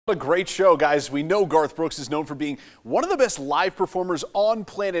What a great show, guys. We know Garth Brooks is known for being one of the best live performers on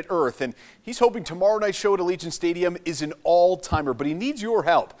planet Earth, and he's hoping tomorrow night's show at Allegiant Stadium is an all-timer, but he needs your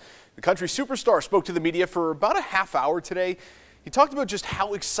help. The country superstar spoke to the media for about a half hour today. He talked about just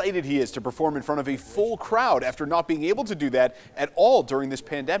how excited he is to perform in front of a full crowd after not being able to do that at all during this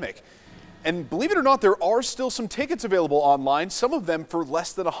pandemic. And believe it or not, there are still some tickets available online, some of them for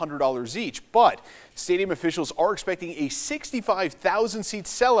less than $100 each. But stadium officials are expecting a 65,000-seat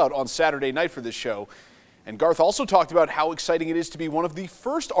sellout on Saturday night for this show. And Garth also talked about how exciting it is to be one of the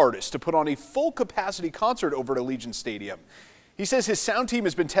first artists to put on a full-capacity concert over at Allegiant Stadium. He says his sound team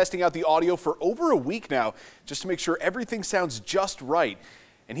has been testing out the audio for over a week now just to make sure everything sounds just right.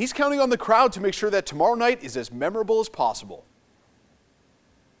 And he's counting on the crowd to make sure that tomorrow night is as memorable as possible.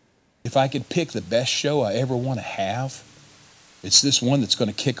 If I could pick the best show I ever want to have, it's this one that's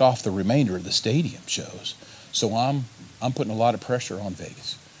going to kick off the remainder of the stadium shows. So I'm putting a lot of pressure on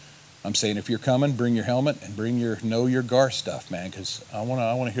Vegas. I'm saying if you're coming, bring your helmet and bring your know your Garth stuff, man, because I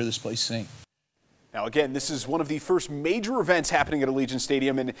want to hear this place sing. Now again, this is one of the first major events happening at Allegiant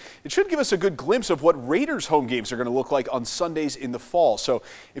Stadium, and it should give us a good glimpse of what Raiders home games are going to look like on Sundays in the fall. So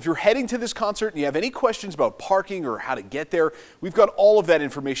if you're heading to this concert and you have any questions about parking or how to get there, we've got all of that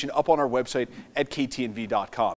information up on our website at ktnv.com.